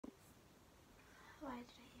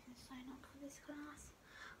I'm so not for this class.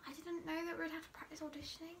 I didn't know that we'd have to practice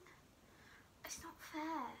auditioning. It's not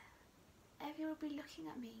fair. Everyone will be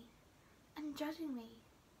looking at me and judging me.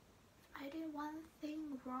 If I do one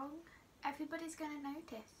thing wrong, everybody's going to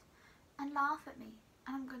notice and laugh at me,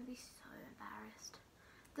 and I'm going to be so embarrassed.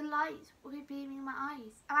 The lights will be beaming in my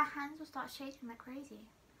eyes, and my hands will start shaking like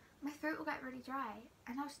crazy. My throat will get really dry,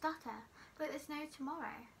 and I'll stutter like there's no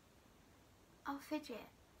tomorrow. I'll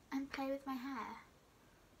fidget and play with my hair.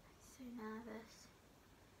 I'm so nervous.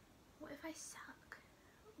 What if I suck?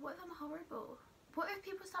 What if I'm horrible? What if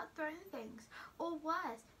people start throwing things? Or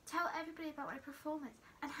worse, tell everybody about my performance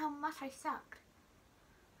and how much I sucked?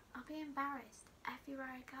 I'll be embarrassed everywhere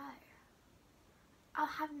I go. I'll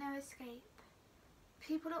have no escape.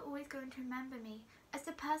 People are always going to remember me as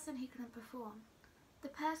the person who couldn't perform, the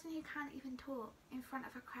person who can't even talk in front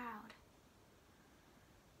of a crowd.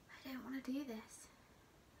 I don't want to do this.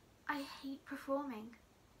 I hate performing.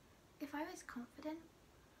 If I was confident,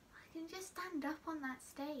 I can just stand up on that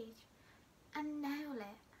stage and nail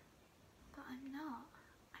it. But I'm not.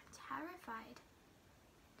 I'm terrified.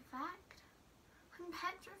 In fact, I'm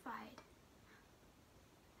petrified.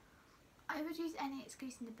 I would use any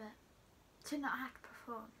excuse in the book to not have to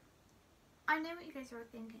perform. I know what you guys are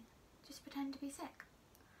all thinking. Just pretend to be sick.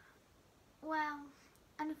 Well,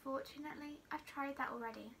 unfortunately, I've tried that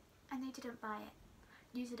already and they didn't buy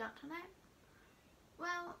it. Use a doctor note?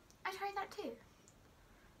 Well, I tried that too.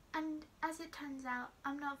 And as it turns out,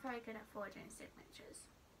 I'm not very good at forging signatures.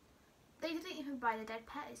 They didn't even buy the dead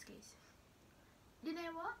pet excuse. You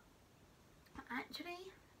know what?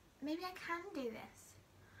 Actually, maybe I can do this.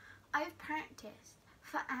 I've practiced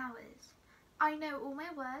for hours. I know all my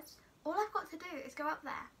words. All I've got to do is go up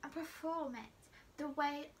there and perform it the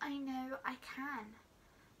way I know I can.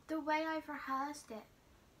 The way I've rehearsed it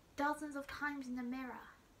dozens of times in the mirror.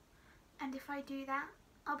 And if I do that,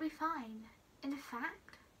 I'll be fine. In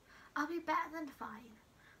fact, I'll be better than fine.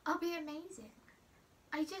 I'll be amazing.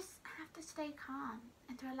 I just have to stay calm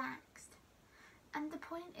and relaxed. And the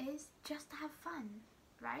point is just to have fun,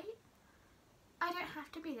 right? I don't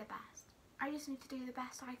have to be the best. I just need to do the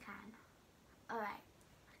best I can. Alright,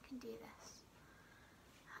 I can do this.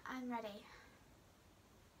 I'm ready.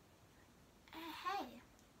 Hey.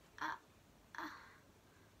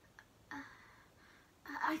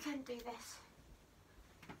 I can do this.